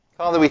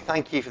Father, we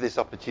thank you for this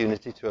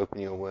opportunity to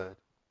open your word.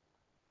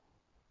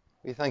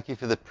 We thank you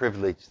for the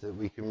privilege that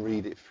we can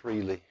read it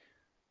freely.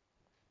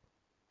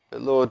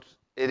 But Lord,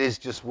 it is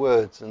just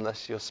words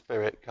unless your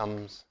Spirit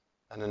comes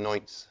and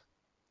anoints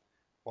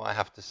what I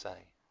have to say.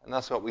 And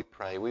that's what we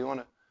pray. We want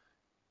to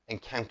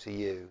encounter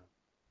you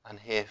and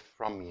hear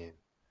from you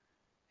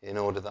in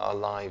order that our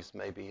lives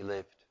may be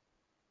lived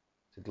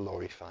to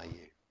glorify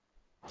you.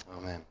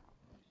 Amen.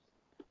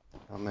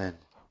 Amen.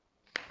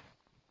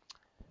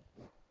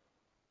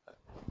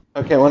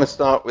 Okay, I want to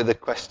start with a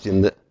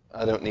question that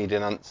I don't need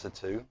an answer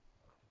to.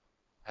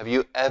 Have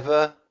you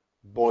ever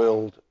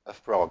boiled a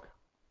frog?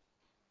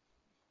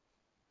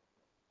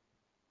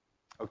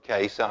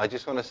 Okay, so I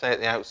just want to say at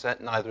the outset,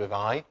 neither have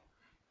I.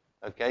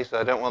 Okay, so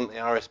I don't want the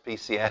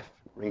RSPCF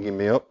ringing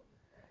me up.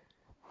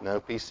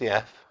 No,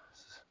 PCF.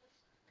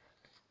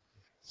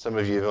 Some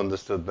of you have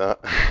understood that.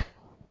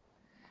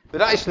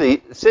 But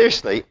actually,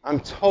 seriously,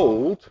 I'm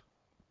told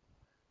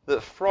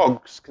that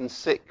frogs can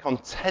sit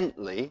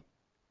contently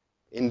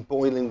in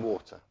boiling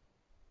water.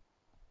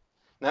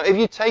 Now, if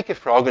you take a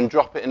frog and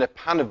drop it in a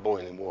pan of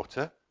boiling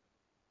water,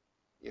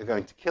 you're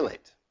going to kill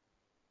it.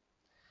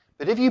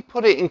 But if you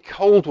put it in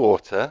cold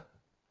water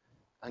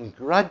and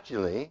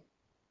gradually,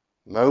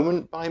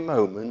 moment by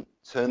moment,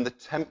 turn the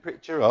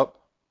temperature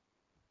up,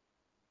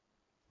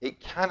 it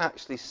can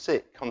actually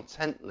sit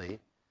contently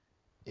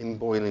in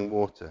boiling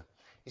water.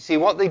 You see,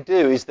 what they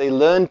do is they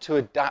learn to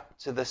adapt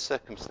to the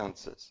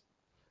circumstances.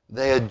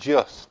 They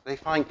adjust. They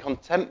find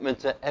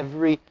contentment at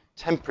every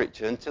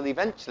temperature until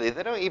eventually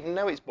they don't even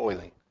know it's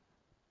boiling.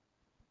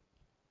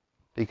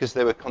 Because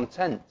they were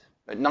content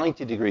at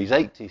 90 degrees,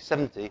 80,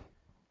 70,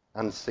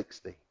 and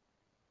 60.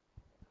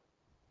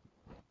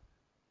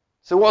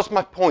 So what's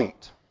my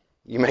point?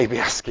 You may be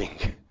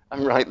asking,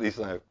 and rightly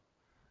so.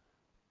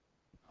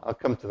 I'll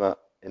come to that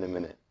in a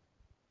minute.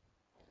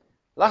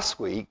 Last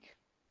week,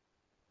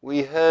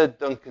 we heard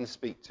Duncan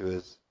speak to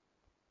us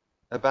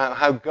about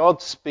how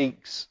God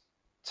speaks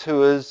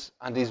to us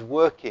and is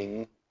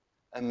working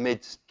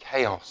amidst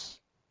chaos.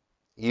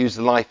 He used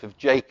the life of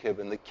Jacob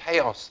and the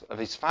chaos of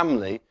his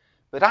family,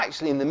 but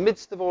actually in the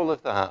midst of all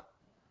of that,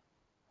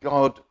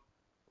 God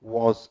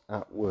was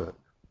at work.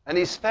 And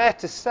it's fair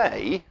to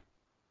say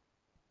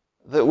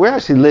that we're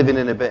actually living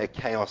in a bit of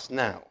chaos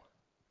now.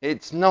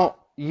 It's not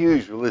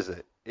usual, is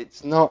it?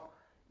 It's not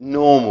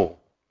normal.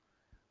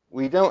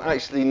 We don't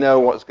actually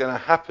know what's going to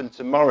happen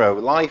tomorrow.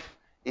 Life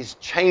is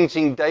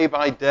changing day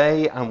by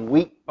day and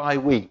week by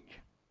week.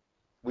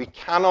 We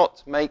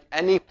cannot make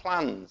any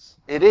plans.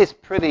 It is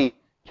pretty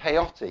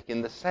chaotic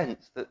in the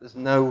sense that there's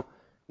no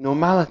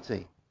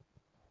normality.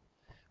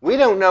 We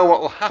don't know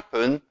what will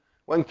happen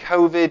when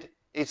COVID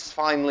is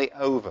finally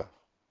over.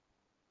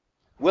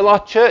 Will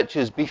our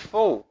churches be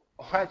full?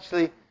 Or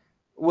actually,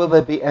 will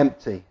they be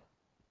empty?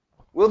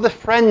 Will the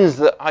friends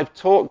that I've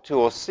talked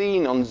to or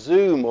seen on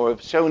Zoom or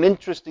have shown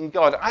interest in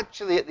God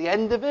actually at the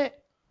end of it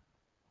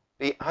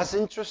be as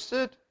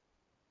interested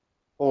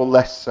or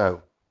less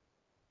so?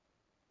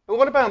 But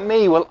what about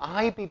me? Will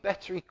I be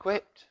better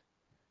equipped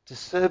to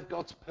serve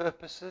God's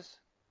purposes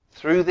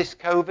through this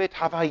COVID?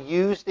 Have I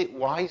used it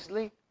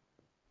wisely?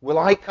 Will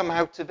I come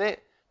out of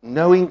it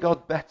knowing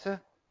God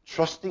better,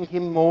 trusting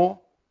Him more?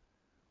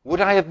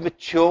 Would I have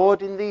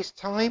matured in these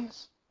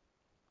times?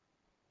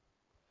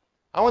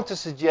 I want to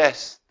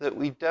suggest that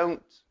we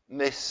don't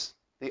miss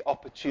the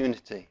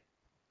opportunity.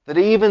 That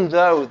even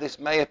though this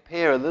may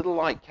appear a little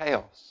like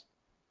chaos,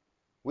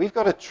 we've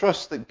got to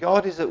trust that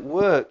God is at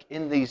work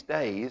in these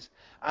days,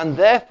 and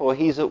therefore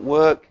He's at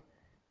work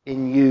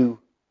in you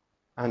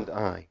and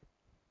I.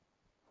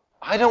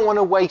 I don't want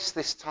to waste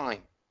this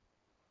time.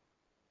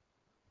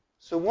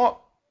 So what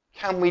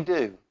can we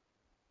do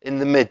in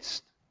the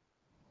midst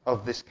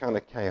of this kind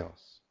of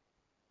chaos?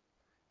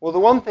 Well, the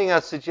one thing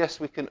I'd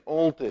suggest we can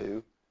all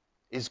do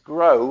is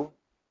grow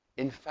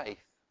in faith,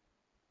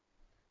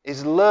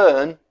 is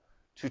learn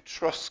to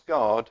trust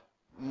God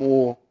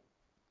more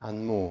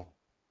and more.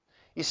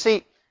 You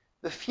see,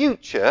 the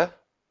future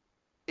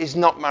is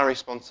not my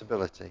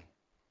responsibility.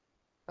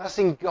 That's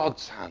in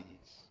God's hands.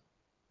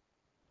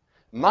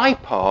 My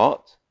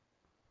part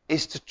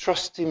is to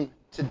trust Him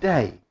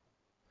today,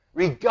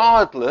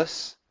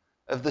 regardless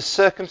of the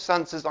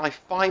circumstances I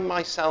find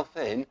myself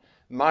in.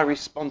 My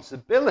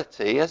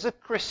responsibility as a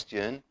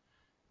Christian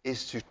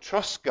is to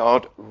trust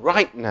God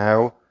right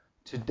now,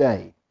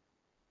 today,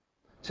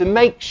 to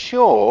make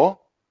sure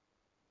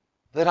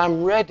that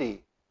I'm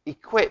ready,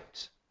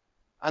 equipped,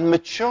 and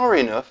mature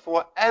enough for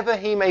whatever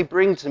He may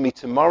bring to me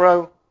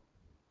tomorrow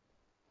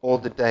or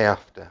the day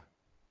after.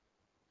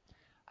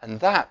 And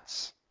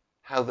that's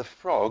how the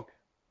frog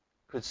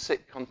could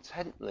sit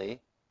contently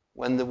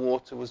when the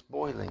water was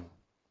boiling,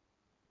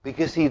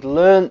 because he'd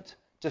learnt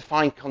to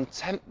find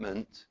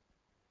contentment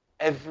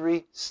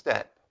every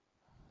step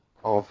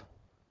of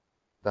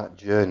that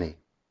journey.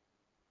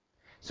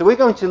 So we're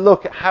going to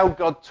look at how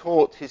God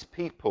taught His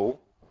people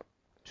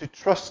to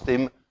trust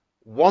Him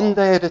one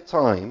day at a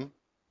time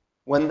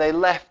when they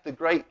left the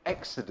great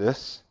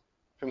exodus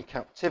from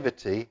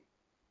captivity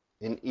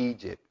in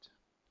Egypt.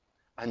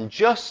 And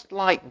just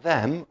like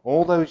them,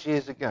 all those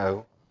years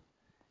ago,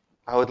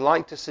 I would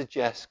like to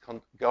suggest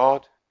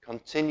God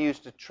continues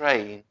to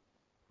train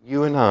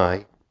you and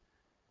I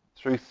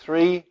through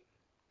 3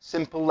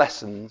 simple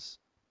lessons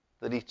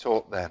that he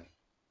taught them.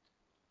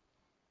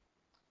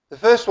 The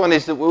first one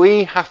is that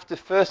we have to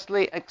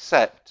firstly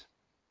accept,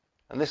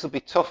 and this will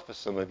be tough for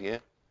some of you,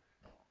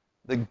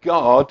 that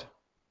God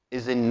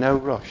is in no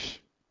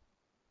rush.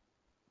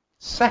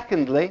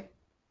 Secondly,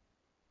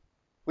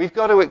 we've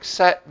got to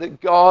accept that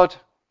God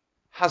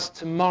has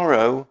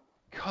tomorrow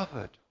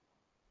covered,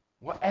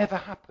 whatever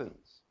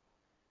happens.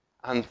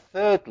 And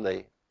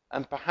thirdly,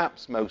 and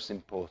perhaps most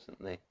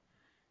importantly,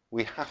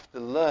 we have to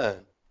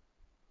learn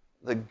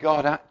that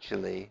God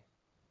actually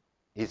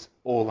is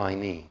all I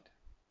need.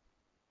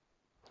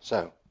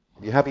 So,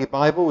 if you have your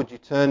Bible, would you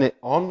turn it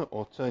on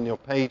or turn your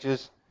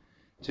pages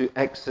to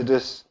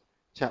Exodus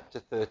chapter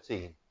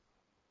 13.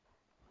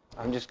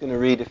 I'm just going to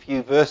read a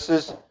few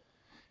verses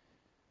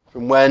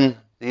from when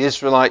the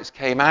Israelites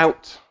came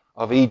out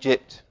of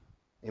Egypt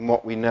in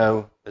what we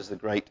know as the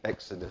Great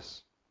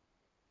Exodus.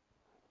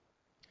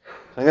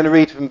 I'm going to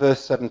read from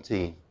verse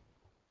 17.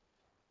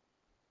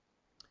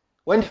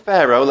 When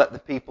Pharaoh let the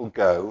people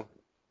go,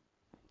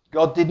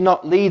 God did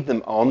not lead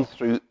them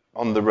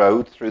on the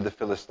road through the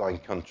Philistine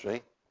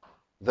country,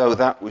 though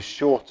that was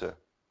shorter.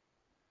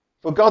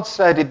 For God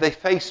said if they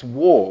face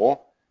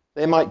war,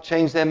 they might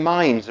change their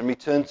minds and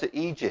return to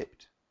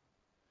Egypt.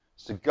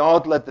 So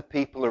God led the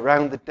people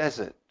around the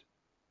desert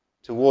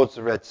towards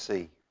the Red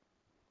Sea.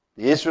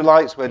 The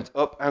Israelites went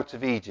up out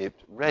of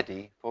Egypt,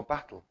 ready for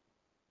battle.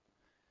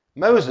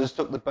 Moses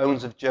took the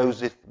bones of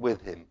Joseph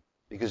with him,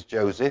 because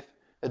Joseph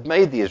had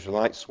made the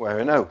Israelites swear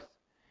an oath.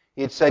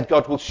 He had said,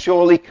 God will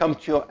surely come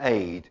to your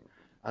aid,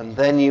 and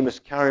then you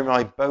must carry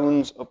my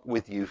bones up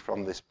with you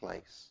from this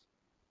place.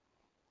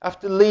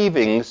 After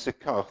leaving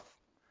Succoth,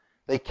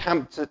 they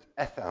camped at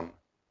Etham,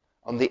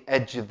 on the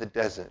edge of the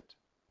desert.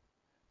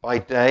 By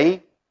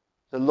day,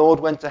 the Lord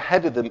went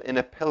ahead of them in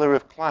a pillar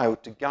of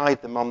cloud to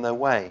guide them on their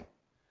way,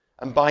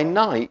 and by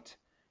night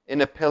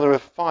in a pillar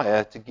of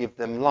fire to give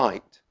them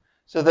light,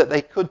 so that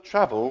they could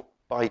travel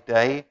by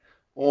day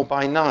or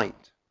by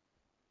night.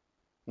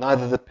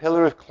 Neither the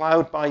pillar of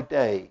cloud by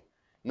day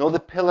nor the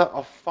pillar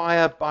of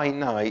fire by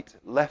night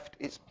left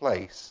its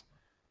place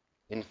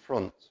in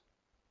front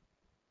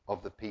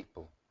of the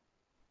people.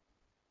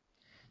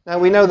 Now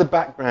we know the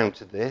background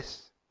to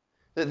this,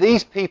 that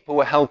these people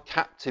were held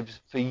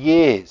captives for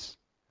years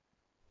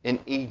in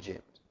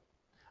Egypt.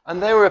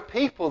 And they were a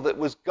people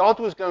that God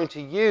was going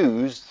to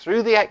use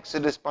through the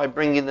Exodus by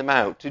bringing them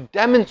out to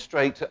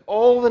demonstrate to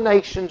all the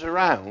nations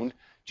around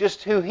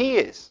just who he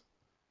is.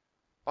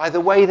 By the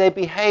way they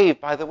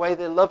behaved, by the way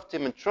they loved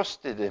him and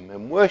trusted him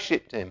and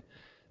worshipped him.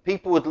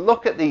 People would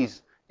look at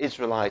these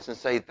Israelites and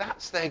say,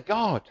 that's their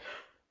God.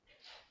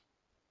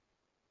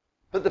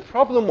 But the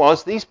problem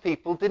was these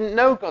people didn't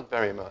know God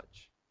very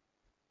much.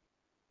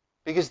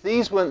 Because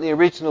these weren't the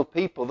original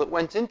people that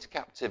went into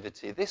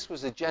captivity. This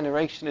was a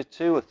generation or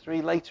 2 or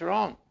 3 later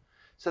on.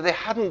 So they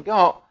hadn't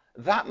got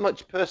that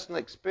much personal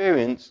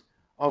experience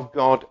of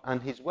God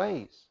and his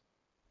ways.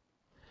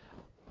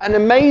 And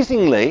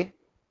amazingly,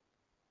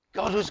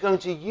 God was going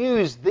to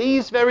use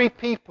these very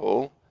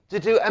people to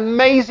do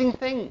amazing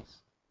things.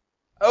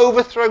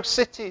 Overthrow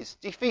cities,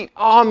 defeat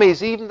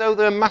armies, even though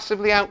they were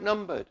massively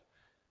outnumbered.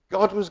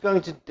 God was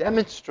going to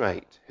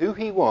demonstrate who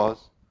he was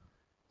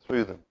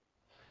through them.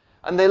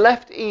 And they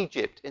left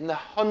Egypt in the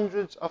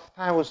hundreds of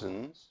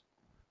thousands,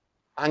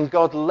 and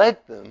God led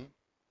them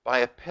by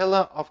a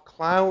pillar of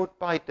cloud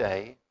by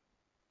day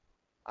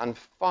and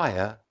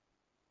fire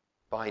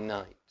by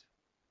night.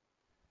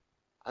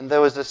 And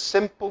there was a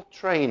simple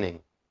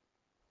training.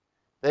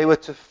 They were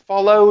to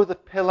follow the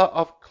pillar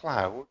of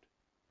cloud.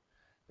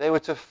 They were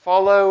to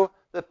follow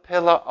the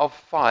pillar of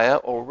fire,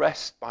 or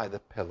rest by the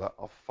pillar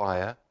of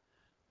fire,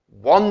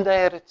 one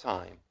day at a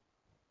time.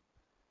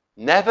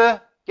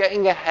 Never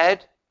getting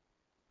ahead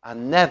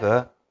and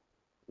never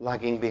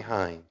lagging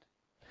behind.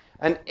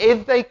 And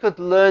if they could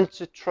learn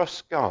to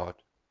trust God,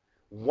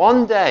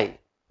 one day,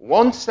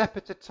 one step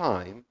at a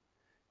time,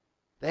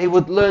 they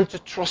would learn to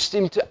trust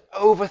him to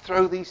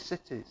overthrow these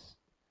cities,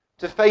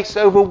 to face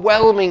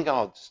overwhelming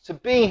odds, to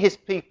be his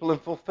people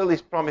and fulfill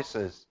his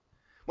promises.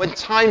 When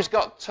times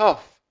got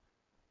tough,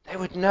 they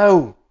would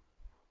know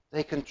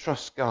they can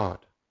trust God.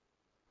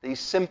 These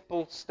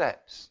simple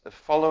steps of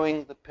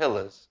following the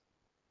pillars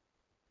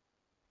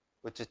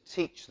were to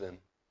teach them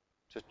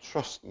to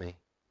trust me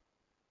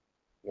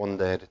one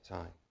day at a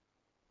time.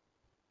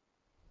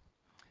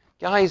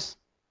 Guys,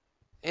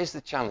 here's the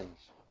challenge.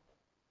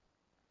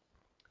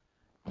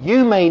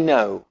 You may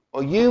know,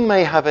 or you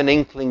may have an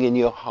inkling in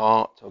your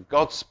heart, or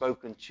God's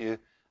spoken to you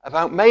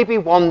about maybe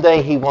one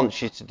day he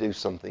wants you to do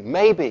something.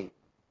 Maybe.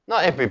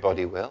 Not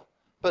everybody will,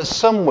 but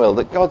some will.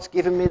 That God's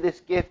given me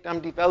this gift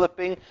I'm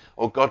developing,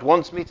 or God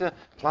wants me to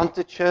plant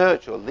a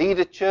church or lead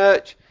a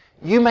church.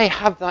 You may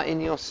have that in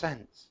your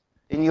sense,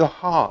 in your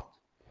heart.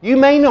 You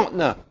may not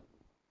know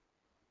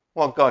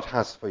what God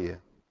has for you.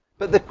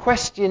 But the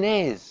question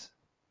is,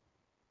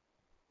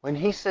 when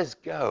he says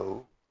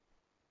go,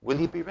 will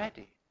you be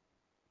ready?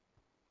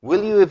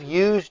 Will you have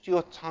used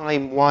your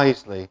time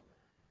wisely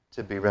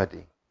to be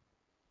ready?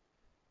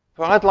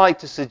 For I'd like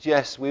to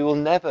suggest we will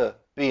never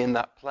be in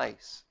that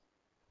place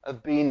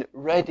of being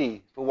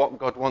ready for what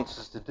God wants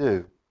us to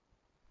do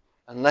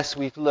unless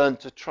we've learned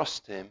to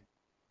trust him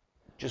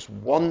just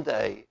one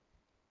day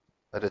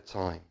at a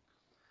time.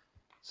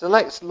 So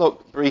let's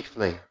look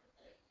briefly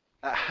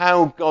at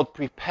how God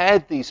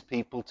prepared these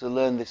people to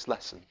learn this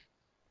lesson,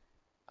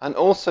 and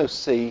also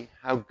see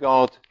how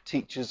God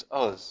teaches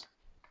us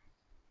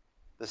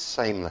the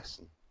same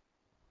lesson.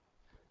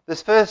 The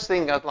first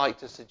thing I'd like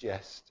to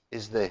suggest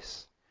is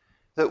this,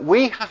 that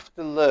we have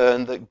to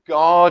learn that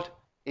God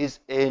is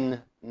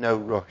in no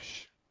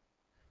rush.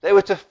 They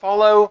were to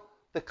follow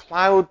the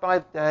cloud by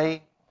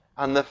day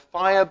and the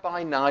fire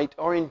by night,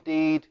 or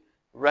indeed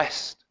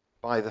rest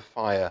by the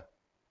fire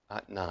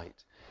at night.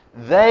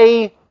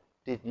 They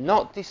did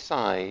not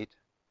decide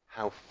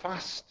how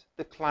fast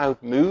the cloud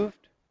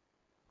moved,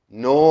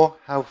 nor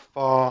how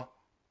far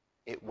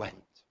it went.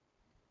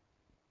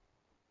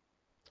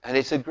 And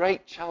it's a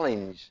great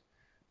challenge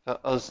for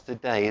us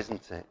today,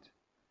 isn't it?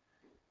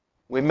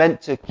 We're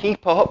meant to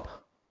keep up,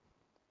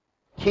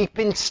 keep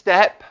in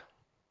step,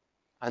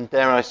 and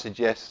dare I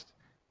suggest,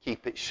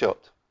 keep it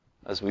shut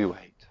as we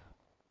wait.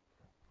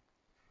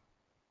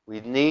 We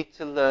need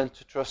to learn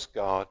to trust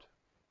God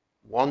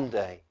one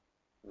day,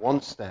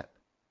 one step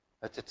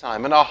at a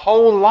time. And our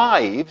whole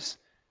lives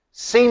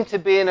seem to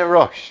be in a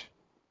rush.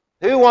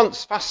 Who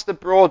wants faster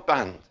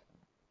broadband?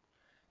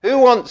 Who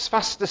wants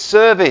faster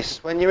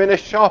service when you're in a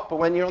shop or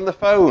when you're on the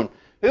phone?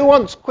 Who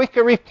wants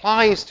quicker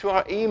replies to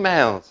our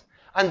emails?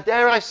 And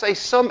dare I say,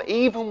 some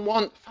even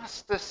want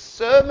faster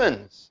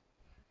sermons.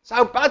 It's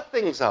how bad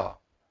things are.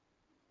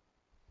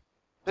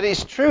 But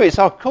it's true, it's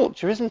our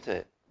culture, isn't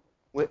it?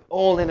 We're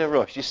all in a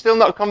rush. You're still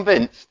not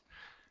convinced?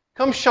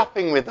 Come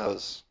shopping with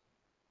us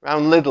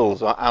around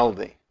Lidl's or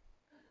Aldi.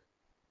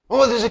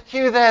 Oh, there's a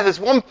queue there. There's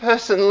one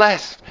person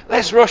left.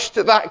 Let's rush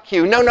to that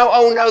queue. No,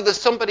 oh no, there's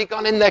somebody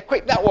gone in there.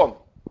 Quick, that one.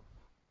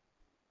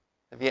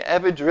 Have you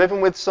ever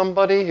driven with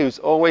somebody who's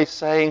always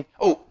saying,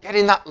 oh, get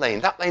in that lane.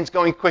 That lane's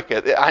going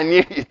quicker. I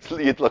knew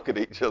you'd look at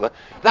each other.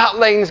 That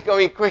lane's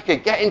going quicker.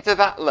 Get into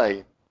that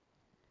lane.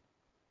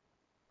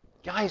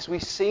 Guys, we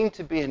seem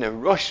to be in a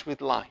rush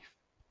with life.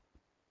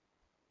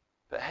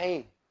 But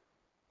hey,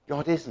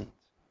 God isn't.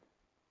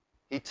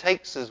 He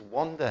takes us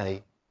one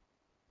day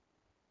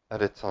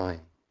at a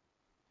time.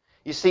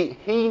 You see,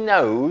 he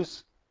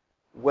knows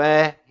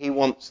where he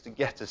wants to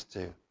get us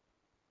to.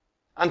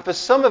 And for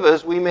some of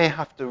us, we may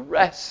have to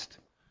rest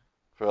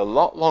for a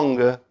lot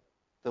longer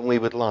than we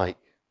would like.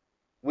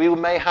 We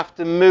may have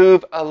to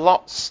move a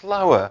lot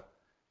slower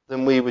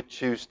than we would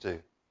choose to.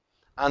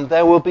 And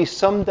there will be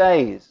some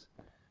days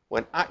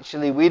when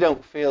actually we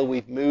don't feel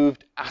we've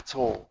moved at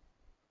all.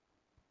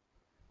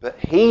 But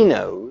he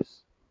knows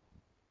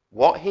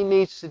what he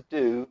needs to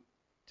do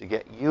to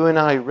get you and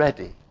I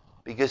ready,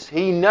 because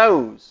he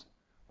knows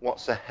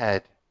what's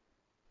ahead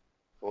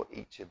for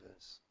each of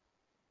us.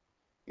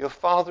 Your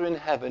Father in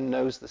heaven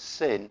knows the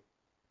sin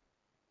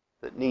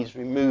that needs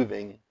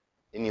removing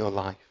in your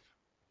life.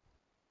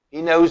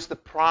 He knows the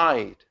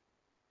pride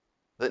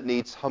that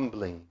needs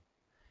humbling.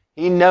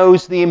 He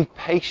knows the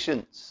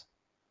impatience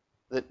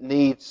that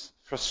needs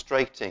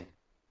frustrating.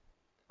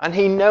 And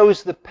he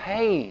knows the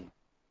pain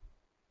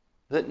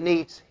that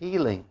needs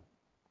healing,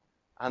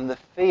 and the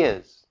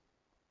fears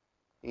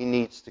he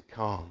needs to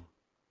calm.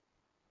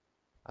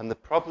 And the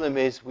problem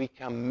is we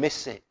can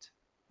miss it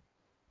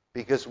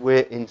because we're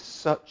in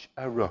such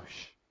a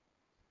rush.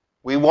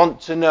 We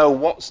want to know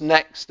what's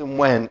next and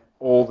when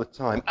all the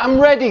time. I'm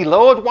ready,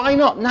 Lord. Why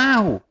not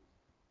now?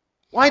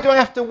 Why do I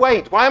have to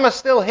wait? Why am I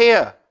still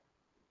here?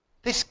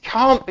 This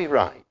can't be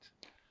right.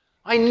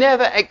 I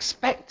never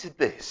expected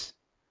this.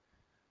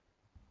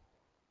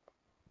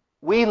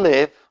 We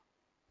live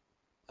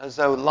as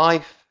though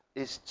life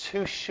is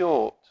too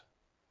short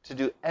to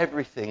do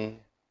everything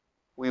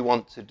we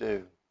want to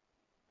do.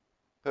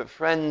 But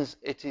friends,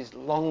 it is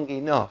long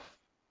enough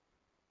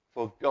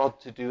for God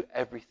to do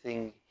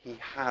everything he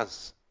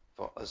has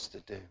for us to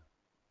do.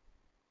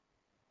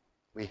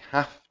 We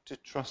have to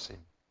trust him.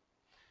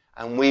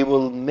 And we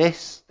will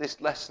miss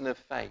this lesson of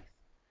faith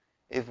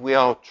if we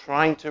are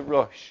trying to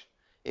rush,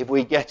 if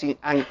we're getting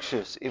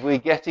anxious, if we're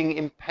getting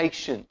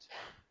impatient.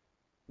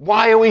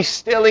 Why are we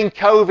still in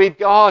COVID,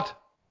 God?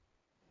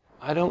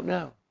 I don't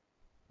know.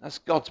 That's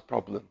God's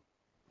problem.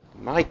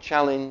 My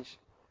challenge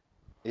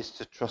is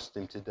to trust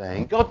him today.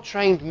 And God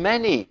trained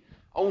many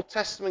Old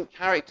Testament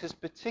characters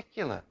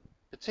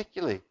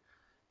particularly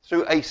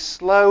through a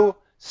slow,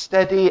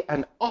 steady,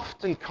 and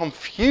often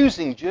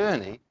confusing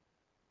journey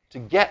to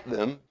get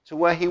them to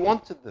where he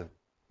wanted them.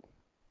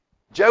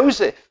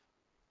 Joseph,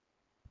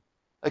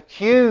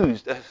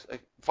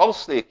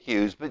 falsely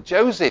accused, but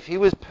Joseph, he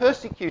was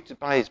persecuted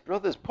by his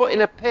brothers, put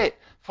in a pit,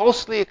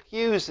 falsely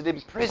accused and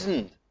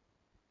imprisoned.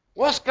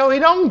 What's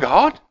going on,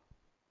 God?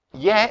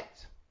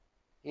 Yet,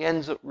 he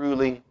ends up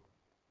ruling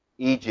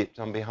Egypt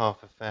on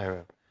behalf of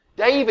Pharaoh.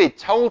 David,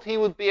 told he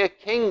would be a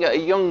king at a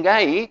young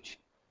age,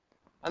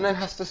 and then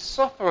has to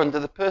suffer under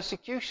the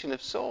persecution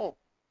of Saul.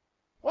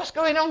 What's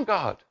going on,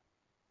 God?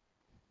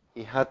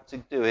 He had to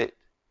do it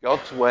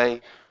God's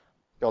way,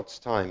 God's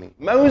timing.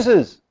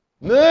 Moses,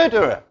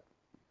 murderer,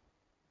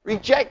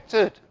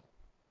 rejected,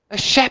 a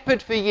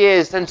shepherd for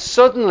years. Then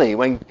suddenly,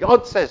 when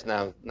God says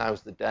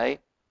now's the day,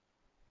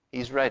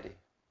 he's ready.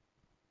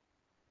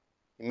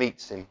 He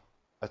meets him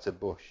at a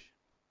bush.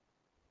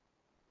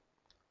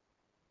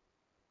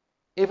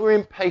 If we're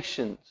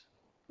impatient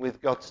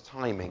with God's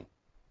timing,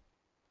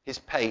 his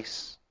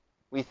pace,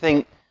 we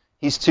think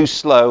he's too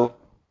slow,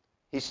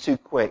 he's too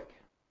quick.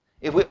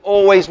 If we're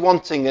always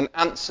wanting an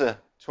answer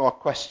to our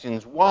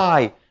questions,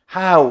 why,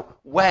 how,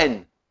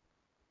 when,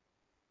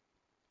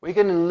 we're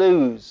going to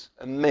lose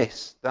and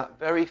miss that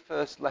very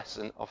first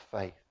lesson of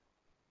faith.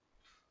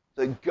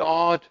 That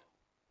God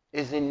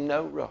is in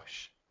no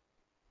rush.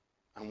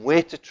 And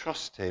we're to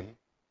trust him,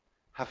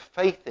 have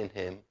faith in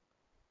him,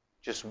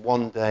 just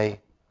one day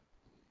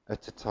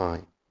at a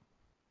time.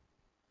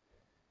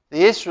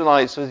 The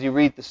Israelites, as you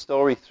read the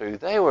story through,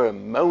 they were a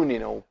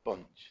moaning old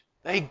bunch.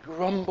 They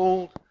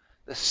grumbled,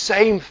 the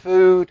same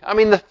food. I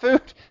mean, the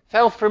food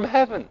fell from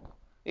heaven,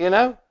 you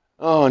know.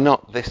 Oh,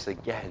 not this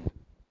again.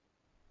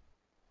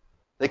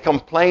 They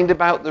complained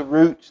about the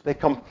route. They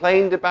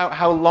complained about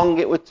how long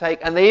it would take.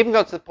 And they even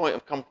got to the point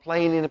of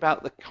complaining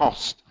about the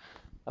cost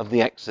of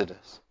the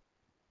Exodus.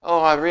 Oh,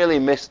 I really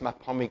missed my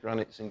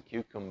pomegranates and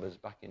cucumbers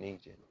back in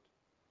Egypt.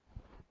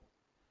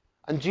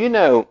 And do you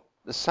know,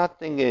 the sad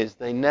thing is,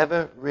 they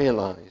never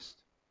realized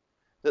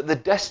that the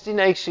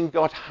destination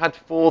God had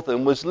for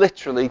them was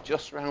literally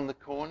just round the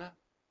corner.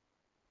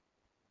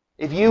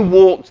 If you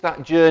walked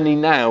that journey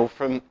now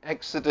from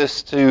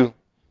Exodus to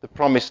the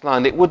Promised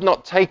Land, it would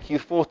not take you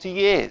 40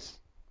 years.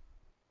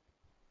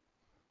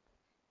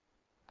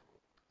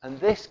 And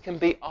this can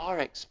be our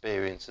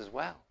experience as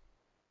well.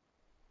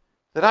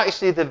 That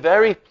actually the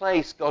very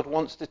place God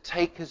wants to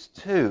take us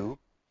to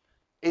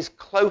is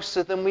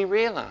closer than we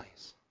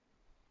realize.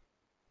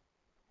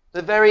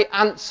 The very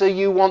answer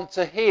you want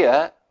to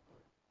hear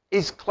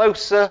is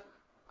closer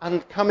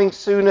and coming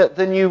sooner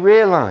than you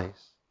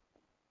realize.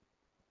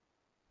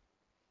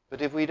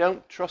 But if we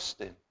don't trust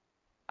him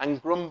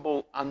and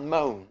grumble and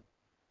moan,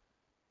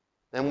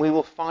 then we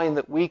will find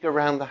that we go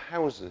round the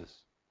houses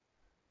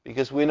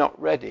because we're not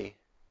ready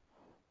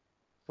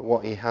for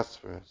what he has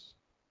for us.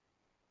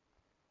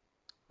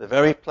 The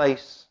very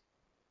place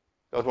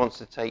God wants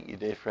to take you,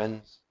 dear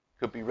friends,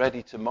 could be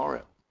ready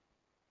tomorrow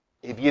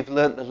if you've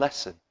learnt the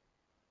lesson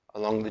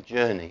along the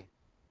journey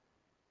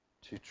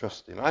to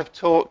trust him. I've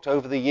talked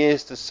over the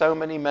years to so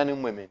many men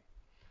and women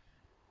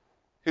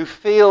who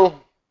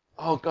feel,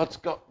 oh, God's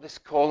got this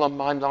call on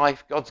my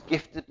life. God's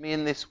gifted me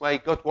in this way.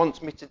 God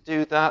wants me to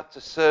do that,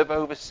 to serve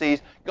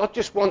overseas. God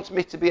just wants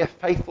me to be a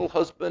faithful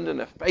husband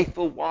and a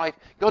faithful wife.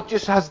 God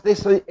just has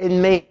this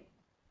in me.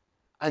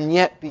 And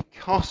yet,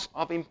 because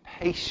of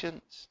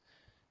impatience,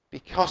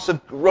 because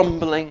of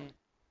grumbling,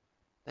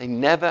 they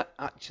never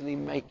actually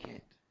make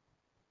it.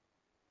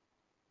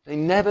 They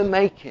never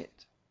make it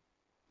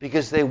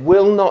because they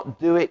will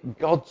not do it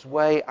God's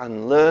way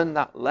and learn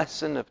that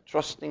lesson of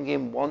trusting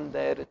him one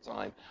day at a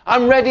time.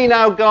 I'm ready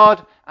now,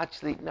 God.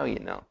 Actually, no, you're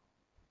not.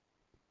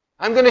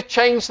 I'm going to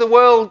change the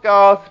world,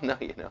 God. No,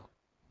 you're not.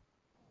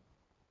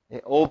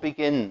 It all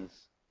begins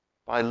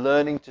by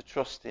learning to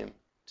trust him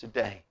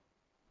today.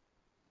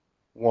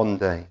 One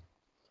day.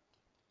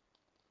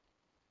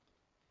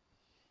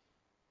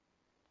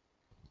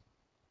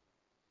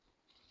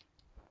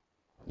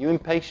 You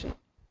impatient?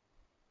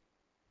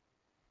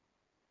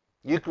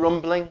 You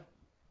grumbling?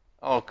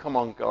 Oh, come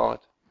on, God.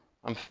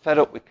 I'm fed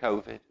up with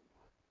COVID.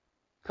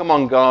 Come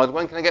on, God.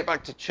 When can I get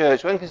back to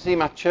church? When can I see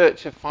my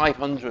church of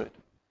 500?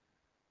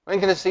 When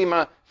can I see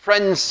my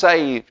friends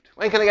saved?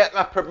 When can I get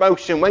my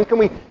promotion? When can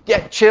we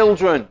get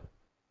children?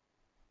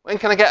 When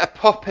can I get a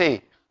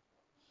puppy?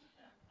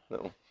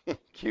 Little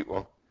cute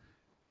one.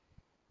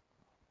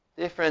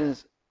 Dear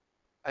friends,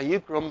 are you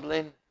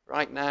grumbling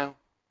right now?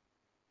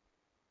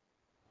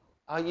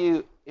 Are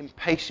you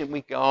impatient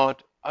with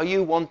God? Are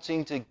you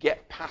wanting to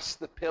get past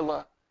the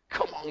pillar?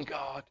 Come on,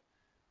 God.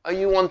 Are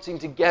you wanting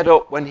to get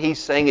up when he's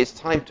saying it's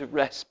time to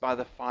rest by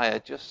the fire?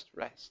 Just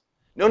rest.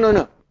 No, no,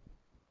 no.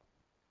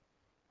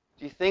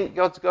 Do you think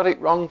God's got it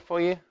wrong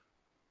for you?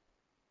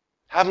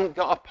 Haven't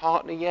got a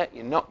partner yet?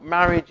 You're not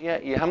married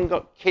yet? You haven't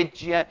got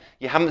kids yet?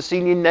 You haven't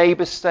seen your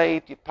neighbour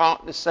saved, your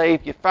partner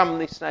saved, your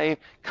family saved?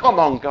 Come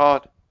on,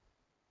 God.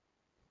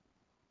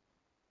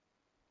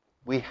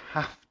 We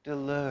have to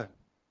learn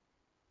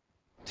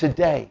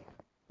today,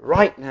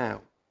 right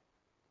now,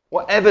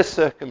 whatever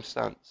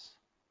circumstance,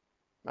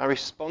 my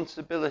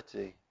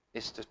responsibility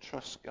is to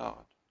trust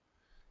God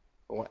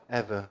for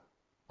whatever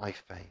I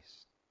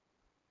face.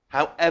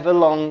 However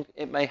long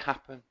it may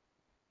happen,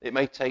 it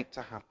may take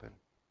to happen.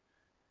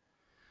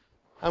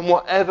 And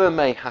whatever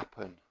may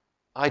happen,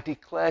 I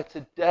declare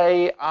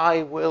today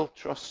I will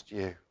trust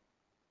you.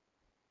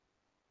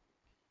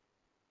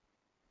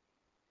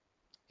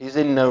 He's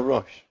in no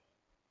rush.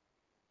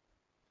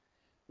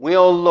 We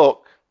all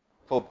look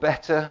for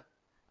better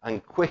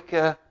and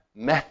quicker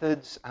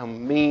methods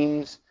and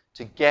means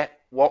to get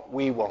what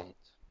we want.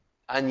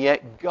 And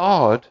yet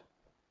God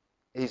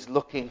is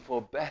looking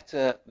for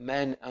better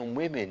men and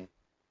women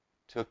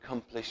to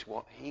accomplish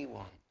what he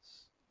wants.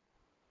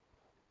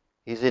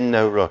 He's in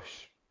no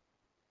rush.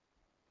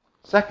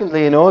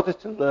 Secondly, in order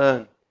to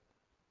learn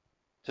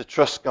to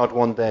trust God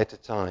one day at a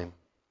time,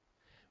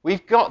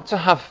 we've got to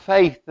have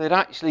faith that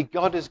actually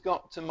God has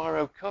got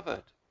tomorrow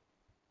covered.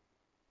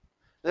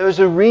 There is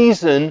a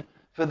reason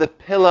for the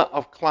pillar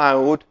of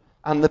cloud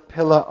and the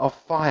pillar of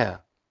fire.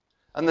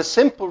 And the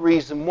simple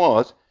reason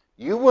was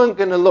you weren't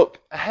going to look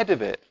ahead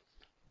of it.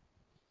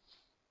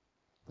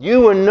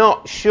 You were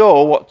not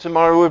sure what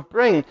tomorrow would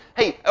bring.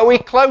 Hey, are we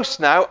close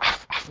now?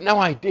 I've no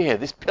idea.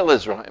 This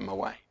pillar's right in my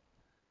way.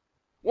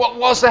 What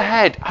was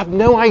ahead? I've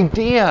no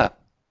idea.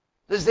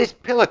 There's this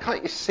pillar.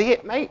 Can't you see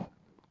it, mate?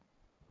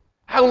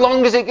 How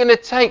long is it going to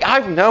take?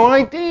 I've no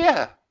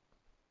idea.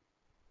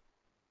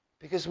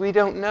 Because we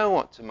don't know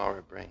what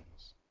tomorrow brings.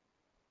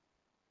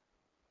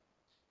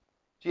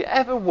 Do you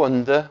ever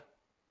wonder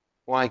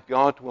why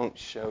God won't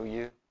show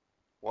you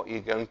what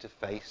you're going to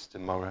face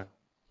tomorrow?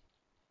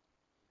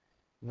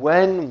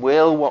 When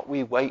will what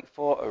we wait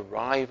for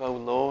arrive, O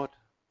Lord?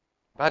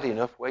 Bad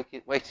enough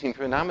waiting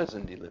for an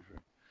Amazon delivery.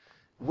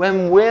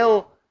 When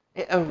will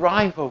it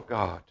arrive, O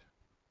God?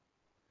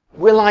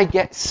 Will I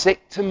get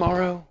sick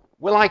tomorrow?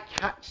 Will I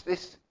catch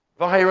this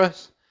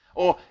virus?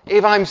 Or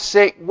if I'm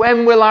sick,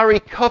 when will I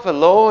recover,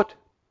 Lord?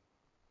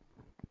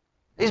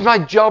 Is my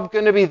job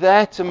going to be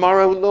there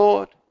tomorrow,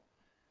 Lord?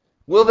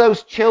 Will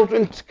those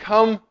children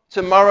come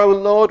tomorrow,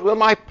 Lord? Will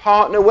my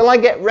partner, will I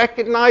get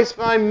recognized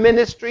for my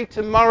ministry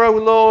tomorrow,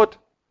 Lord?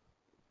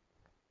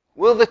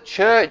 Will the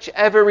church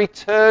ever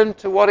return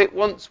to what it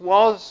once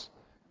was?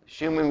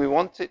 Assuming we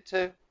want it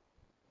to.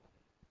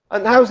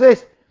 And how's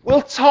this?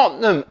 Will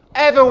Tottenham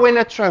ever win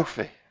a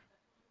trophy?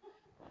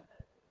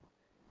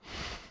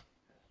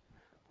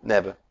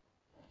 Never.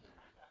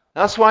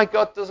 That's why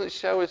God doesn't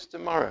show us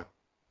tomorrow.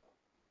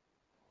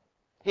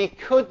 He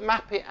could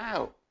map it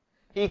out.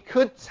 He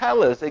could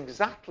tell us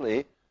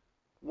exactly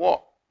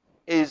what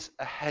is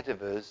ahead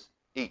of us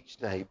each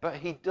day, but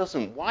he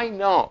doesn't. Why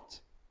not?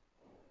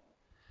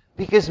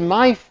 Because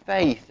my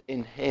faith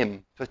in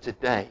him for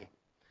today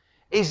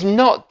is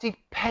not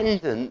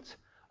dependent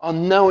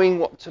on knowing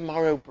what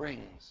tomorrow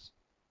brings.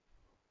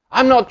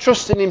 I'm not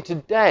trusting him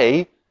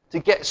today to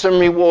get some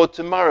reward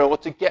tomorrow or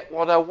to get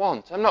what I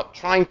want. I'm not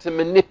trying to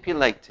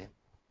manipulate him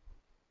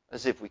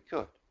as if we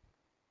could.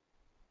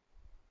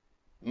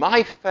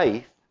 My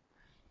faith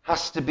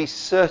has to be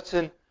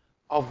certain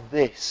of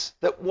this,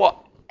 that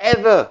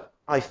whatever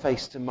I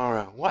face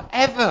tomorrow,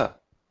 whatever,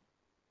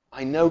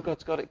 I know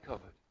God's got it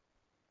covered.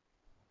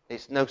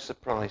 It's no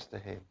surprise to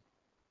him.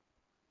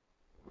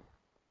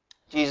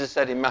 Jesus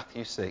said in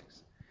Matthew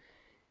 6,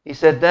 he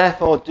said,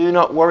 "Therefore do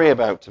not worry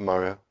about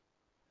tomorrow,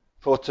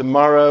 for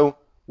tomorrow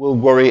will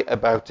worry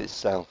about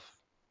itself.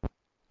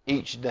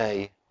 Each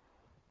day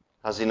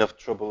has enough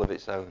trouble of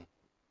its own."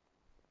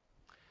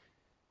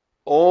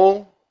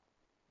 All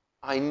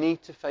I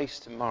need to face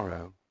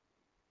tomorrow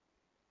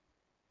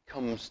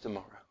comes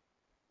tomorrow.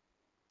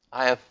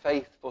 I have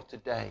faith for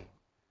today.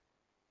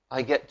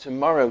 I get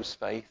tomorrow's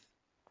faith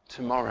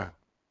tomorrow.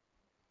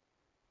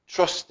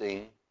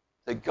 Trusting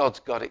that God's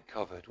got it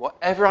covered.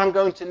 Whatever I'm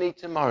going to need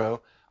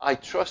tomorrow, I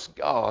trust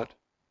God.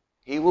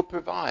 He will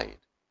provide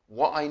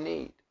what I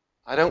need.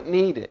 I don't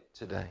need it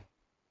today.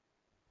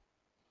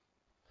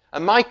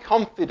 And my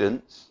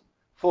confidence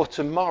for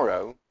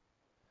tomorrow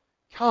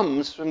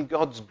comes from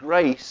God's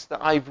grace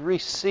that I've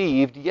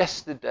received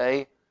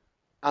yesterday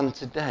and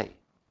today.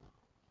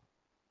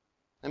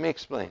 Let me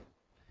explain.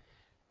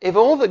 If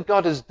all that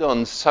God has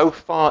done so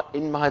far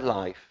in my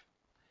life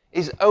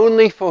is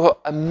only for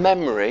a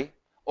memory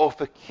or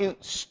for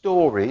cute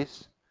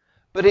stories,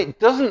 but it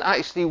doesn't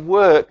actually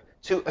work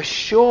to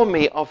assure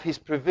me of his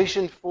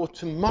provision for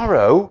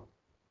tomorrow,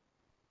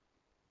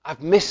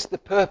 I've missed the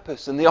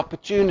purpose and the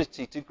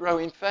opportunity to grow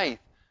in faith.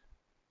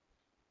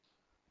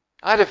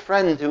 I had a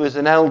friend who was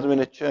an elder in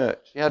a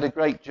church. He had a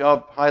great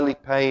job, highly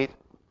paid.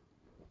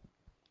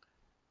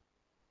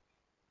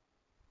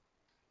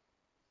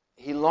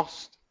 He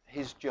lost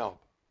his job.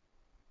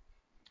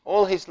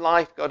 All his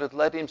life, God had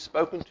led him,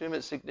 spoken to him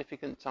at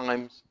significant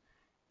times.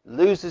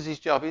 Loses his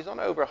job. He's on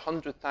over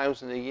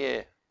 100,000 a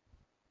year.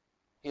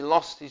 He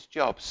lost his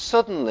job.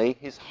 Suddenly,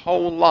 his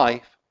whole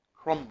life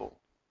crumbled.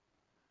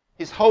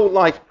 His whole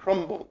life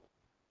crumbled.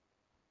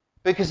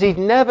 Because he'd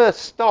never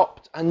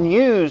stopped and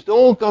used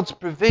all God's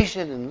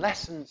provision and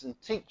lessons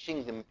and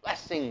teachings and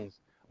blessings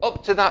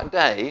up to that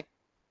day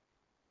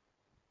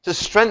to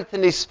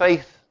strengthen his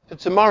faith for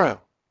tomorrow.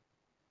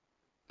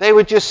 They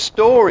were just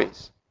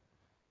stories.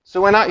 So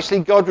when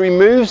actually God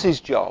removes his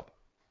job,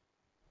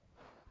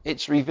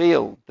 it's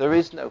revealed there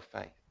is no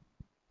faith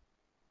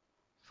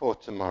for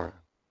tomorrow.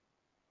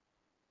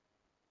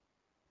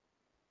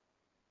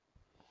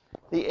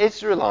 The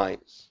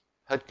Israelites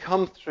had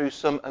come through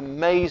some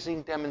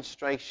amazing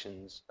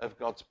demonstrations of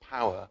God's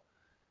power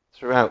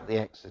throughout the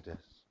Exodus.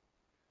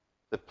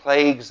 The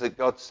plagues that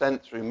God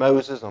sent through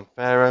Moses on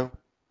Pharaoh,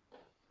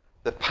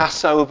 the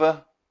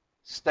Passover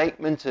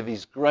statement of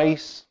his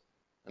grace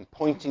and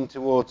pointing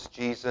towards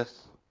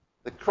Jesus,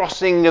 the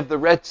crossing of the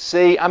Red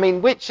Sea. I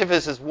mean, which of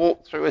us has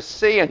walked through a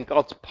sea and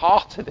God's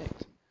parted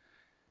it?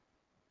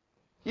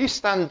 You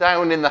stand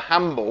down in the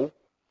Hamble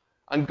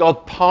and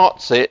God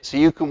parts it so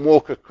you can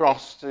walk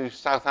across to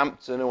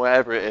Southampton or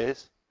wherever it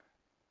is.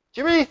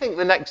 Do you really think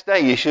the next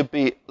day you should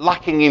be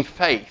lacking in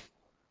faith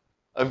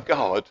of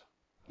God?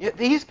 Yet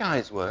these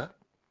guys were.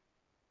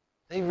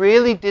 They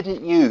really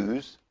didn't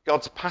use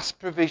God's past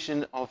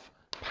provision of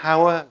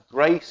power,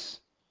 grace,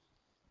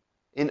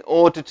 in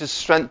order to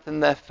strengthen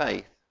their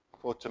faith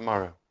for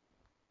tomorrow.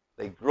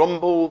 They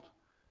grumbled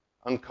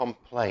and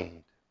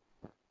complained.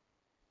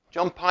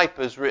 John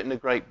Piper's written a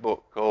great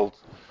book called,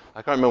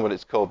 I can't remember what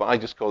it's called, but I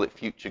just call it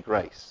Future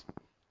Grace.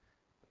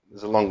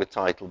 There's a longer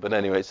title, but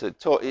anyway,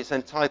 it's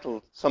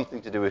entitled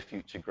something to do with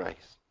future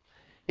grace.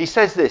 He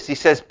says this, he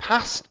says,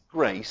 past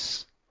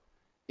grace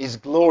is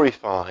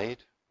glorified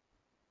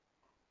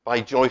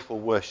by joyful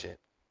worship.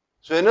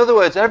 So in other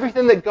words,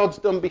 everything that God's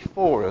done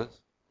before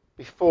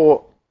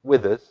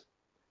with us,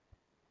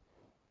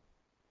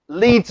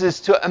 leads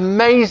us to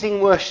amazing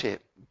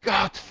worship.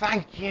 God,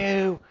 thank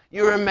you.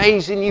 You're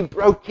amazing. You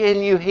broke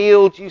in, you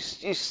healed, you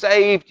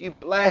saved, you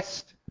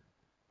blessed.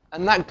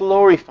 And that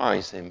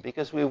glorifies him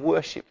because we're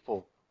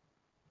worshipful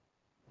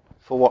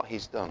for what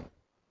he's done.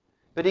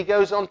 But he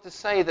goes on to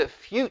say that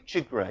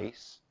future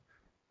grace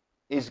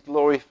is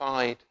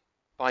glorified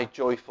by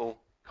joyful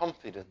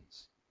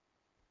confidence.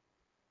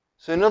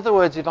 So in other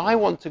words, if I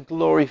want to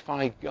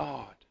glorify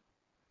God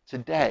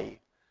today,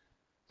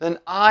 then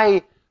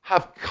I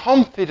have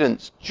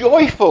confidence,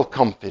 joyful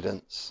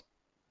confidence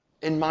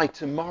in my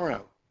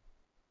tomorrow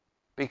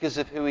because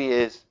of who he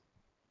is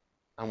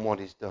and what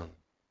he's done.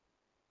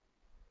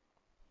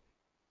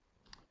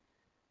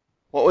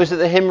 What was it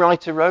the hymn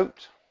writer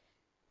wrote?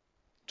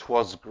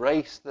 'Twas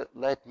grace that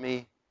led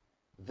me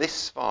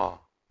this far,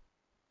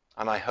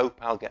 and I hope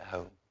I'll get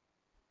home.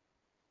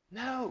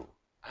 No,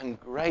 and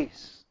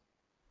grace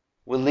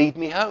will lead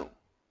me home.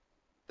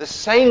 The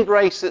same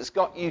grace that's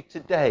got you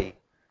today,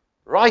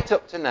 right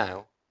up to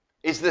now,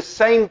 is the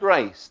same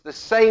grace, the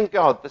same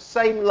God, the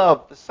same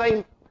love, the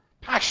same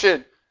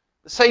passion,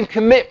 the same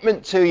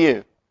commitment to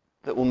you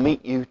that will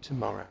meet you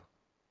tomorrow.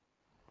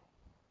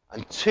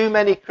 And too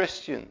many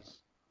Christians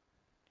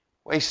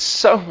waste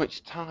so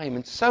much time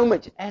and so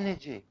much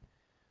energy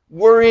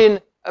worrying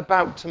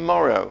about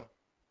tomorrow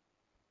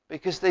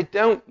because they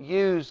don't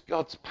use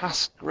God's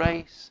past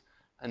grace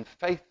and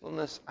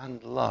faithfulness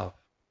and love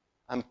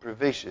and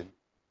provision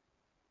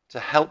to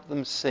help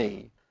them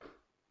see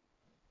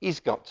he's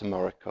got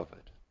tomorrow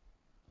covered.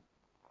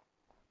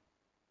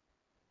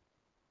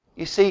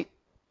 You see,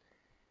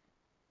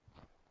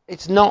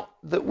 it's not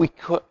that we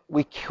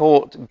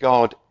caught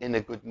God in a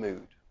good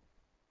mood.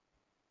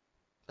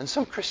 And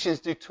some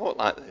Christians do talk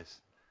like this.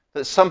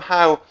 That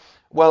somehow,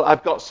 well,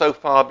 I've got so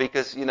far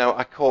because,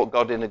 I caught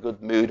God in a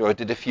good mood or I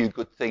did a few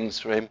good things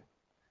for him.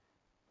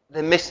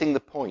 They're missing the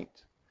point.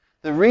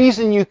 The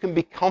reason you can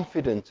be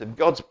confident of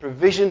God's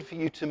provision for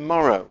you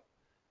tomorrow,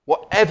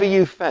 whatever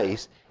you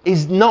face,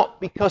 is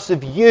not because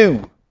of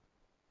you.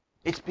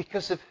 It's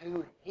because of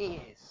who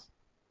he is.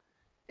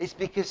 It's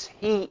because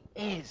he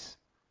is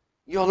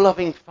your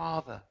loving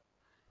Father.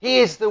 He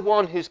is the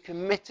one who's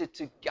committed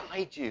to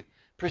guide you,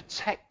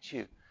 protect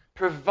you,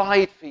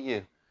 provide for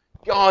you,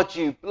 guard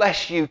you,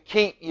 bless you,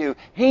 keep you.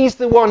 He's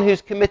the one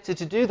who's committed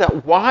to do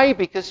that. Why?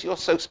 Because you're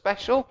so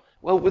special?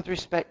 Well, with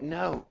respect,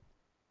 no.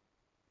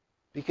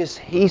 Because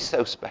he's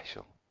so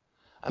special.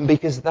 And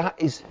because that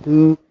is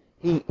who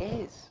he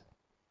is.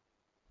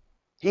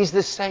 He's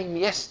the same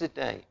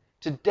yesterday,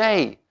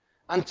 today,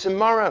 and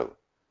tomorrow.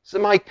 So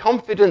my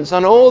confidence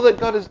on all that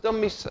God has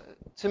done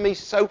to me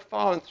so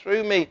far and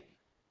through me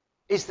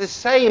is the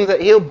same,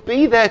 that he'll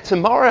be there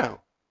tomorrow.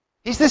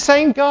 He's the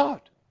same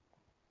God.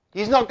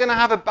 He's not going to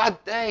have a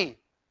bad day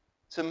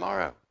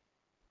tomorrow.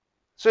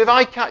 So if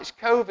I catch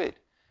COVID,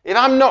 if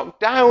I'm knocked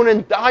down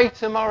and die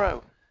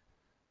tomorrow,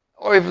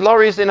 or if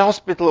Laurie's in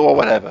hospital or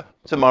whatever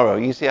tomorrow,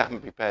 you see I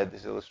haven't prepared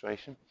this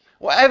illustration,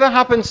 whatever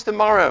happens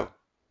tomorrow,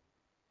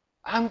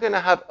 I'm going to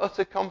have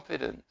utter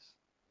confidence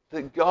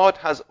that God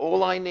has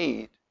all I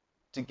need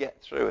to get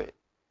through it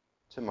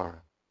tomorrow.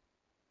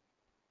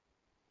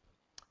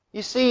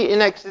 You see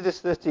in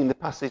Exodus 13, the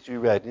passage we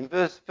read, in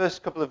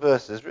first couple of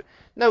verses,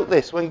 note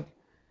this, when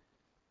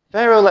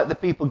Pharaoh let the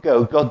people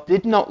go, God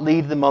did not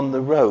lead them on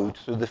the road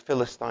through the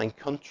Philistine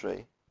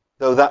country,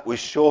 though that was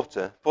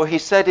shorter. For he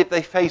said if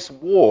they face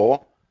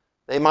war,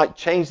 they might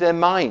change their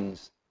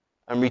minds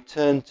and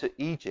return to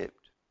Egypt.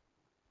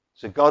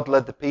 So God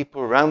led the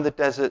people around the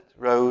desert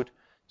road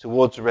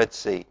towards the Red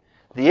Sea.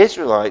 The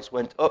Israelites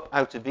went up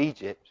out of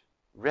Egypt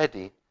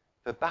ready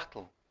for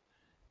battle.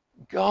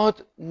 God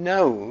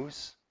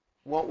knows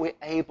what we're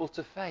able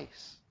to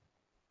face.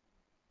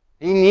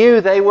 He knew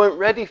they weren't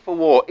ready for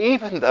war,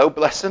 even though,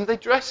 bless them, they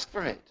dressed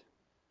for it.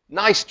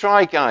 Nice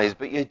try, guys,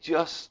 but you're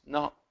just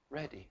not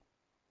ready.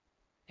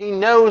 He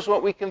knows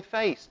what we can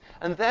face,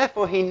 and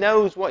therefore he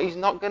knows what he's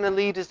not going to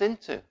lead us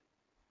into.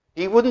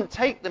 He wouldn't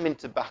take them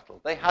into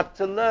battle. They had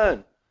to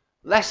learn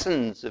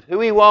lessons of who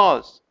he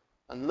was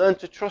and learn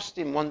to trust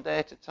him one day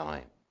at a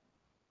time.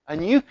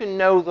 And you can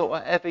know that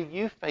whatever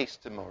you face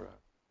tomorrow,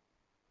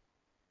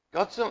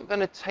 God's not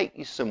going to take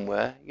you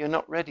somewhere you're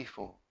not ready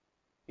for.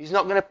 He's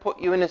not going to put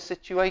you in a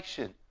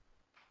situation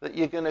that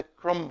you're going to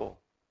crumble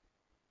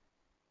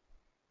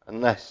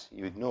unless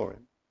you ignore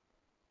him.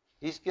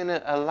 He's going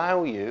to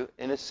allow you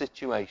in a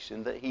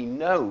situation that he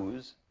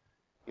knows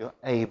you're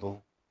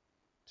able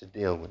to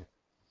deal with.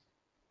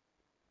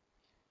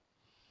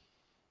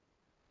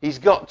 He's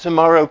got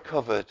tomorrow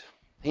covered.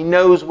 He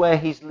knows where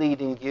he's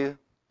leading you.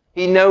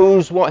 He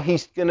knows what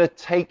he's going to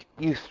take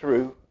you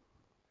through.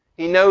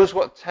 He knows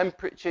what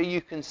temperature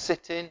you can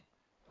sit in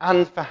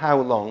and for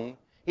how long.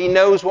 He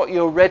knows what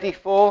you're ready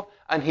for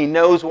and he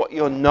knows what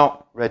you're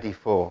not ready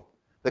for.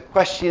 The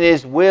question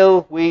is,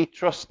 will we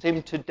trust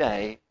him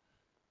today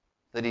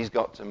that he's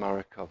got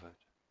tomorrow covered,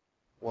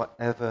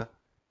 whatever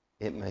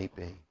it may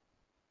be?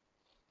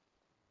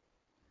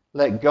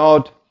 Let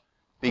God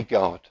be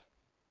God,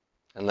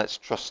 and let's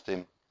trust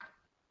him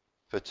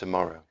for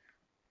tomorrow.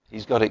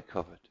 He's got it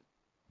covered.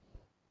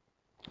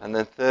 And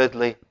then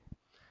thirdly,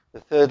 the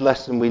third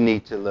lesson we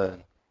need to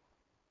learn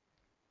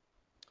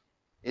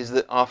is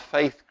that our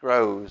faith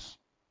grows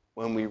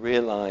when we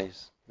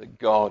realize that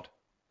God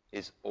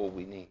is all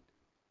we need.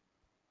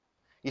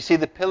 You see,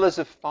 the pillars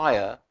of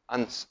fire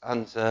and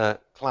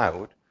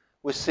cloud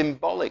were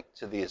symbolic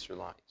to the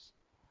Israelites.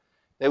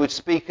 They would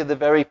speak of the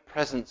very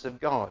presence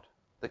of God.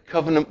 The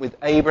covenant with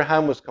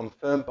Abraham was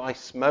confirmed by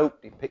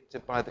smoke,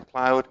 depicted by the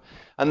cloud.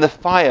 And the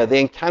fire, the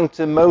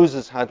encounter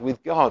Moses had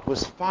with God,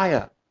 was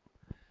fire.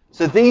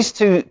 So these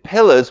two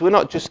pillars were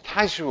not just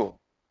casual.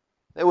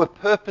 They were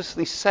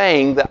purposely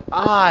saying that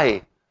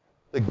I,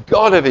 the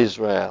God of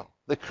Israel,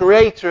 the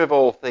creator of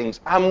all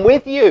things, am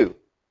with you.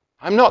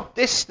 I'm not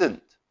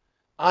distant.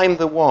 I'm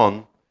the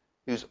one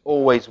who's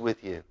always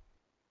with you.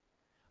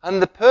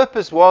 And the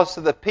purpose was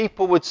so that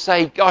people would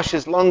say, gosh,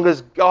 as long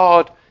as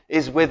God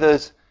is with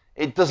us,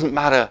 it doesn't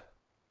matter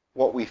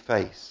what we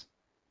face.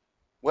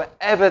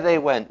 Wherever they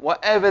went,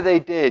 whatever they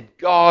did,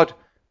 God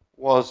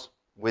was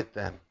with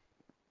them.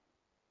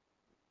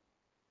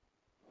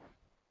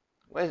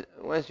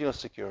 Where's your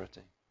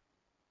security?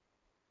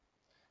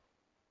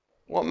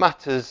 What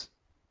matters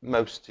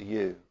most to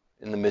you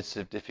in the midst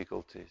of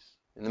difficulties,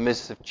 in the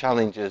midst of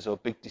challenges or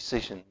big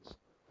decisions?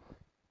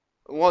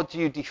 What do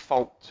you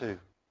default to?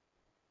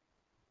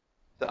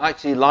 That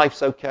actually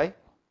life's okay?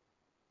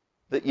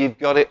 That you've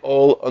got it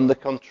all under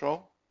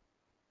control?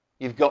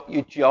 You've got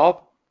your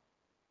job?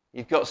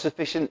 You've got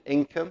sufficient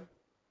income?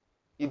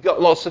 You've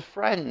got lots of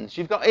friends?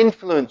 You've got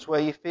influence where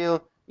you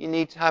feel you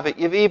need to have it?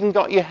 You've even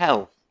got your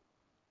health?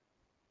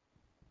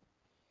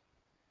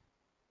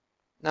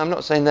 Now, I'm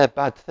not saying they're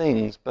bad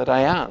things, but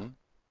I am,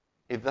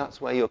 if that's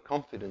where your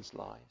confidence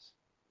lies.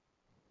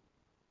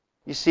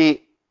 You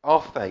see,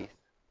 our faith,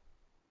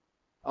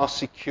 our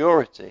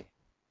security,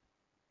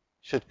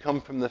 should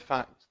come from the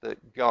fact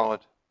that God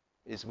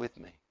is with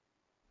me.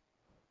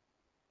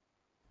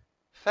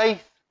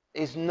 Faith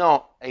is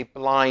not a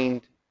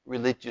blind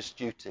religious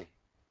duty.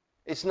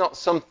 It's not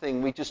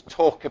something we just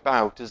talk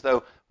about as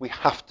though we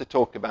have to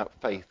talk about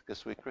faith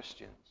because we're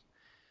Christians.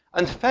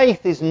 And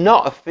faith is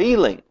not a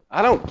feeling.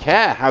 I don't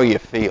care how you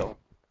feel,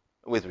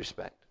 with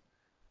respect.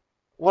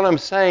 What I'm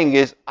saying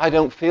is, I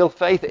don't feel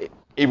faith.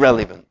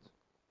 Irrelevant.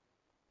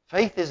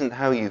 Faith isn't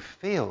how you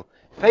feel.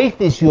 Faith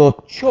is your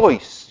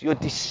choice, your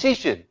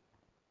decision.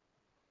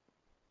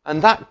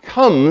 And that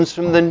comes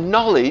from the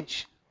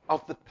knowledge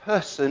of the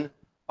person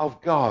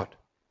of God.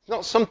 It's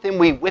not something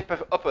we whip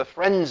up a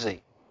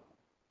frenzy.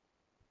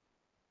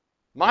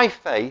 My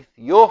faith,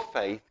 your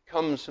faith,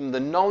 comes from the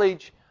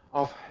knowledge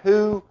of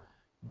who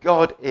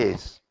God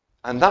is.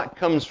 And that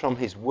comes from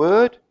his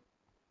word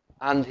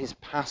and his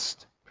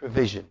past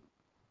provision.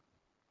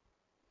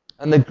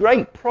 And the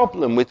great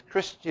problem with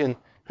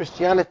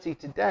Christianity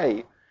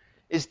today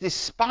is,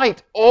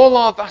 despite all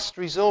our vast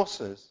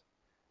resources,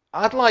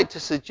 I'd like to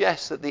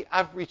suggest that the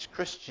average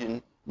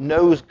Christian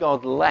knows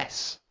God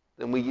less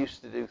than we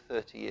used to do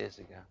 30 years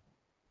ago.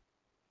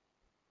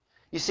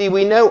 You see,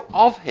 we know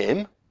of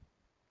him,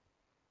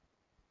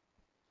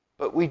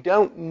 but we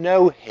don't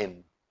know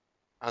him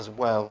as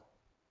well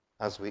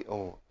as we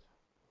ought.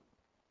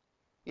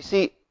 You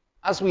see,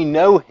 as we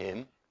know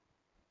him,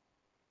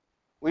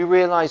 we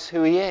realize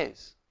who he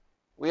is.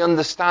 We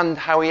understand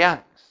how he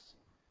acts.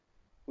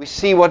 We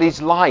see what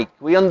he's like.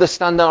 We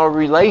understand our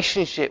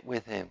relationship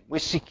with him. We're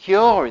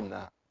secure in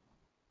that.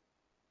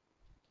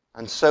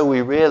 And so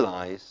we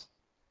realize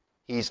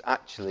he's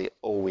actually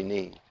all we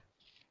need.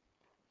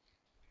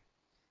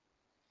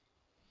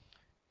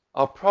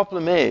 Our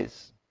problem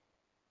is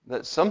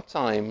that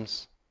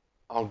sometimes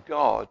our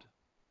God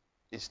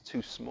is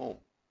too small.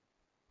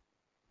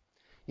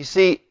 You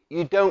see,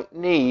 you don't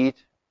need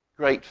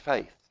great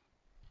faith.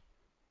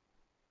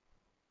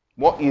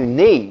 What you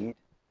need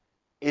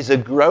is a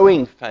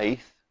growing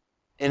faith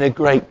in a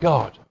great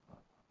God.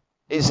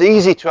 It's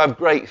easy to have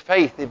great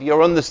faith if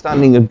your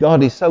understanding of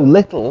God is so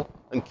little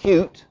and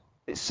cute,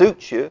 it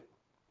suits you.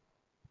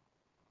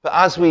 But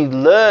as we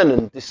learn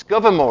and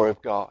discover more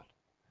of God,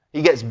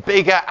 he gets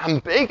bigger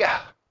and bigger.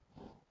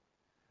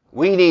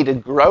 We need a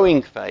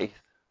growing faith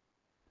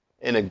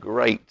in a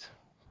great,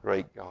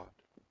 great God.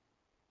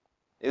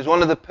 He was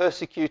one of the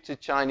persecuted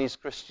Chinese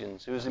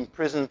Christians who was in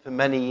prison for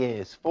many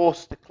years,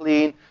 forced to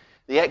clean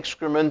the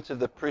excrement of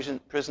the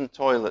prison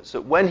toilets.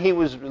 That when he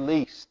was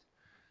released,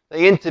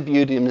 they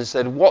interviewed him and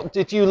said, "What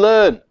did you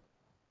learn?"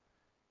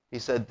 He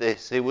said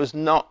this: "It was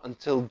not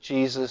until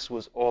Jesus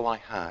was all I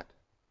had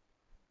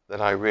that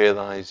I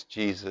realized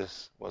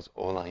Jesus was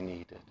all I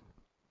needed."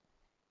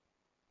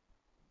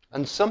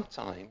 And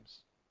sometimes,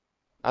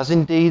 as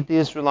indeed the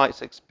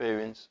Israelites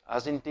experienced,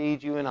 as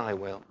indeed you and I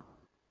will,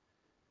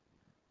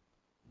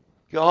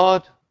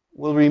 God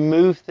will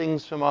remove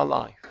things from our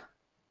life.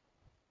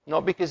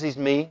 Not because he's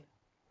mean,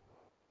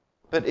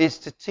 but it's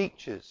to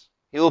teach us.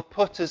 He will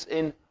put us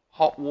in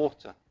hot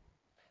water.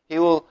 He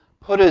will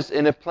put us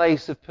in a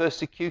place of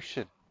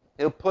persecution.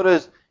 He'll put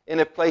us in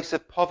a place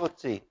of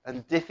poverty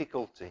and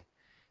difficulty.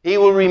 He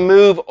will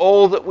remove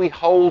all that we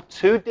hold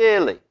too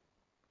dearly,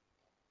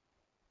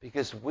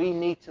 because we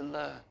need to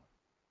learn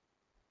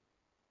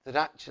that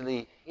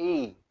actually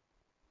he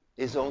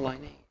is all I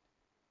need.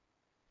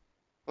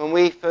 When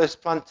we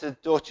first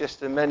planted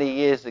Dorchester many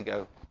years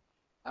ago,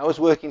 I was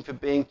working for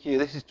B&Q.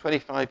 This is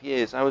 25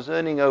 years. I was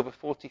earning over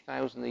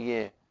 $40,000 a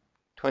year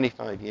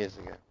 25 years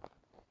ago.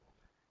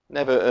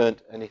 Never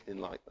earned anything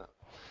like that.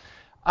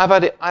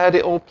 I had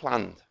it all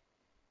planned.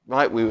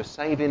 Right, we were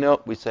saving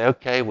up. We'd say,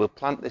 okay, we'll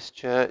plant this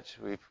church.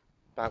 We've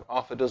about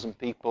half a dozen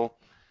people.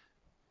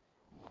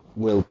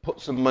 We'll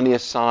put some money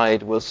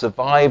aside. We'll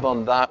survive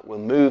on that. We'll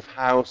move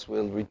house.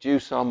 We'll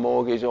reduce our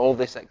mortgage, all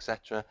this,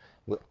 etc.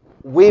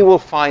 We will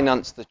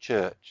finance the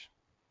church.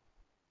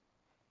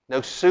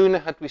 No sooner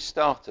had we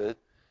started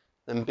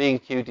than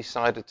B&Q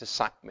decided to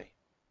sack me.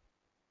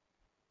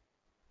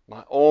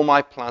 All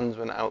my plans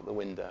went out the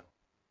window.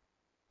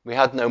 We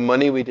had no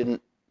money. We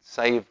didn't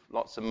save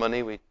lots of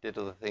money. We did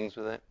other things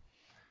with it.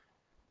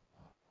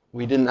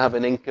 We didn't have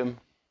an income.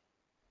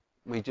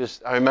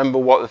 I remember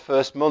the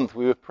first month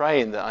we were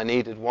praying that I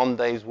needed one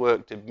day's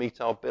work to meet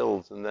our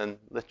bills, and then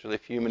literally a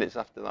few minutes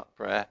after that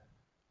prayer,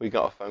 we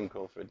got a phone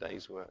call for a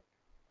day's work.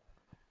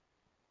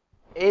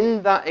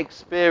 In that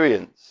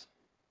experience,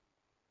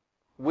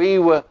 we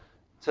were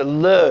to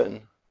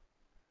learn,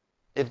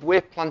 if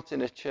we're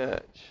planting a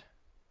church,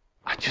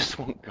 I just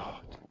want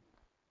God.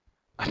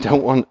 I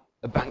don't want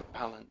a bank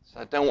balance.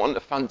 I don't want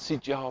a fancy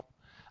job.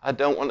 I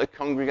don't want a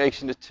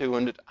congregation of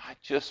 200. I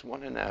just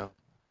want to know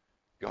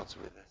God's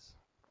with us.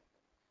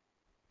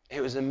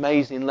 It was an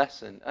amazing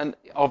lesson. And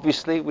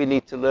obviously we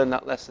need to learn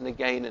that lesson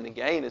again and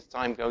again as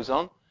time goes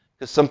on,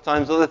 because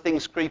sometimes other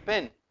things creep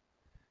in.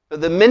 But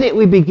the minute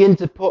we begin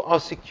to put our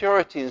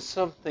security in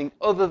something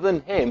other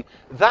than him,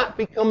 that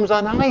becomes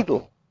an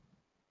idol.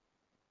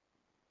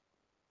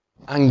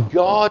 And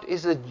God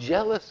is a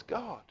jealous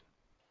God.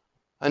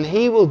 And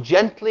he will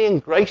gently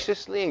and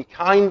graciously and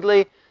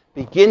kindly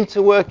begin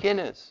to work in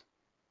us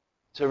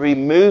to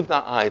remove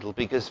that idol.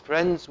 Because,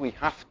 friends, we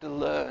have to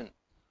learn.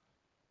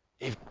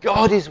 If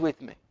God is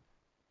with me,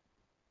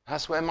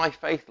 that's where my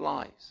faith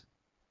lies.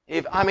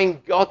 If I'm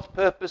in God's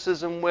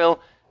purposes and will,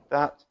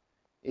 that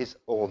is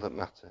all that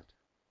mattered.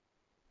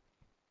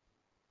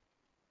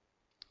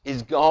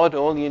 Is God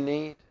all you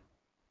need?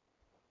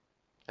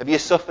 Have you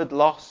suffered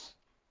loss?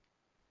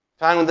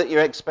 Found that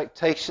your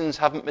expectations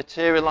haven't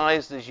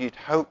materialized as you'd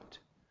hoped?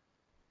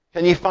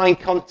 Can you find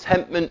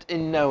contentment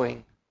in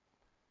knowing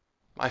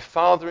my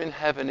Father in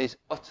heaven is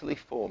utterly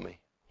for me?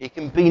 He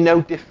can be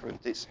no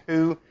different. It's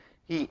who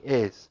he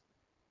is.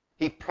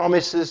 He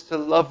promises to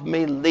love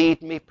me,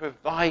 lead me,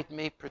 provide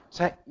me,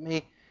 protect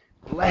me,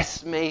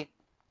 bless me.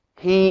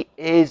 He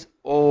is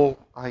all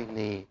I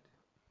need.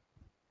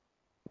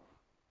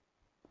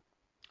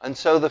 And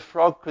so the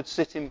frog could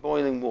sit in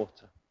boiling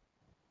water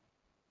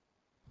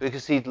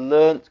because he'd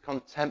learnt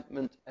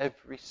contentment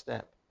every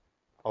step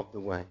of the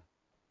way.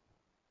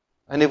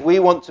 And if we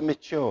want to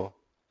mature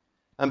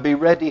and be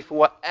ready for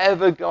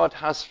whatever God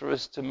has for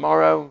us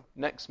tomorrow,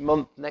 next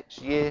month,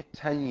 next year,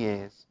 10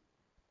 years,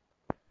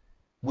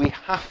 we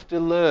have to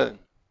learn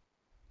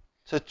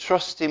to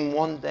trust him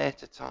one day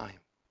at a time.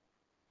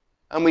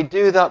 And we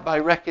do that by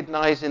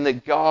recognizing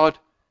that God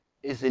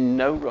is in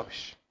no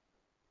rush.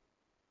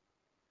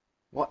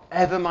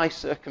 Whatever my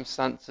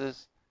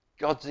circumstances,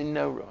 God's in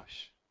no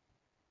rush.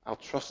 I'll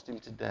trust him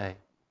today.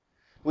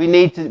 We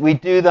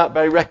do that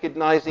by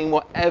recognizing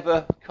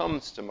whatever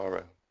comes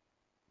tomorrow,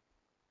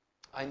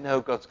 I know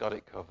God's got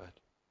it covered.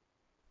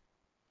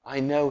 I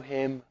know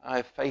him. I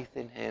have faith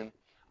in him.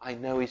 I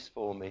know he's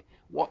for me.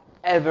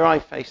 Whatever I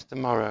face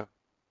tomorrow,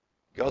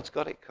 God's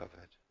got it covered.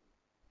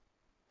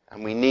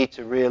 And we need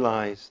to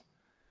realize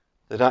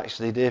that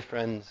actually, dear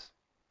friends,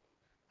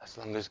 as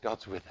long as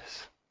God's with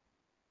us,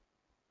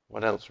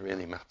 what else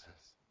really matters?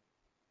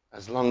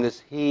 As long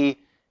as he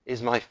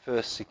is my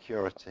first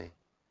security,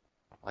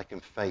 I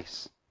can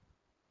face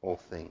all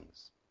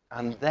things.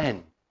 And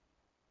then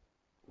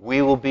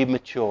we will be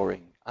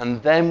maturing.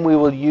 And then we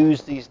will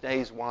use these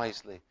days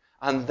wisely.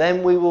 And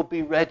then we will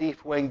be ready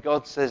for when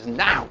God says,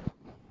 now.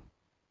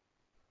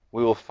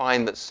 We will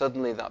find that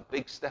suddenly that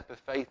big step of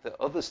faith that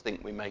others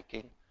think we're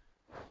making,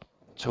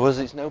 to us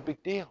it's no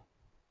big deal.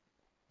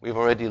 We've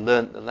already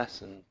learnt the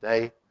lesson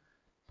day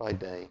by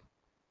day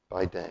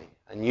by day.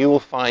 And you will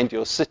find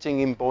you're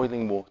sitting in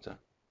boiling water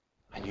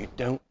and you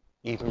don't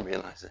even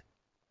realize it.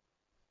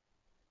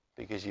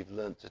 Because you've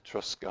learnt to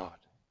trust God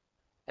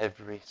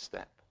every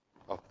step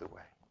of the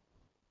way.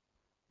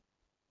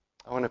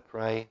 I want to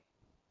pray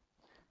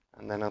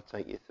and then I'll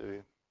take you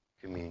through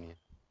communion.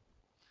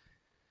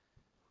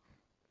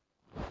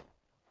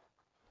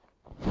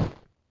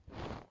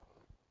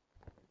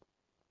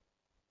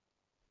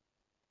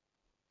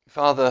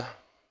 Father,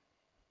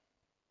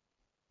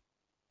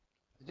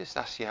 I just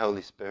ask you,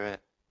 Holy Spirit,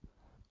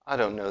 I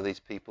don't know these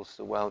people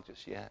so well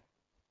just yet,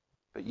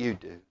 but you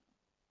do.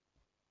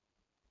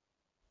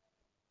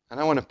 And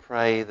I want to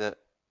pray that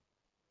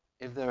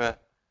if there's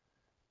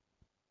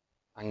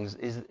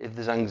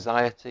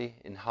anxiety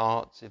in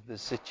hearts, if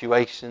there's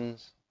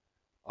situations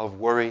of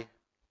worry,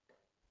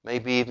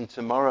 maybe even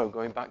tomorrow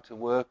going back to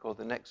work or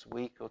the next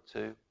week or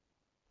two,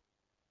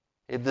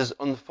 if there's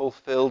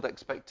unfulfilled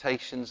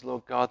expectations,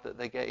 Lord God, that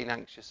they're getting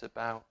anxious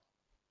about,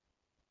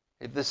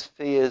 if there's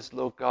fears,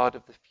 Lord God,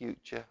 of the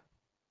future,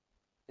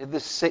 if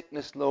there's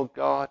sickness, Lord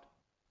God,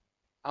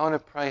 I want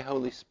to pray,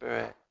 Holy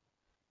Spirit,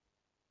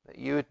 that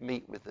you would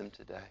meet with them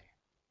today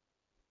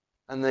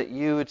and that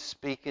you would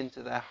speak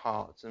into their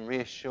hearts and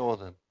reassure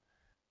them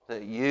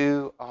that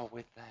you are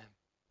with them,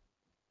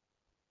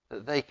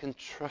 that they can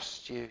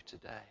trust you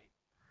today,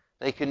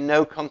 they can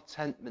know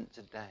contentment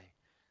today,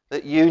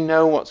 that you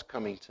know what's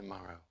coming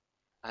tomorrow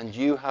and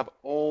you have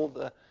all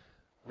the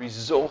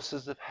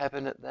resources of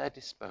heaven at their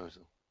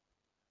disposal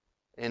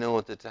in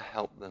order to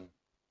help them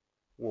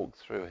walk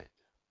through it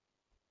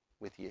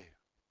with you.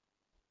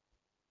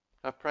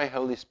 I pray,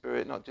 Holy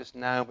Spirit, not just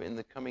now, but in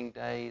the coming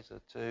days or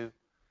two,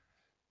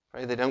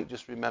 pray they don't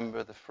just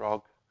remember the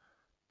frog,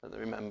 but they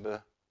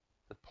remember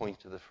the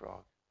point of the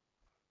frog.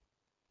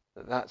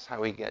 That's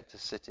how we get to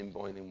sit in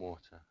boiling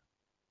water,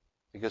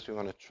 because we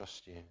want to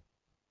trust you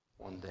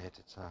one day at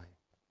a time.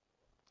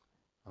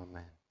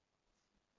 Amen.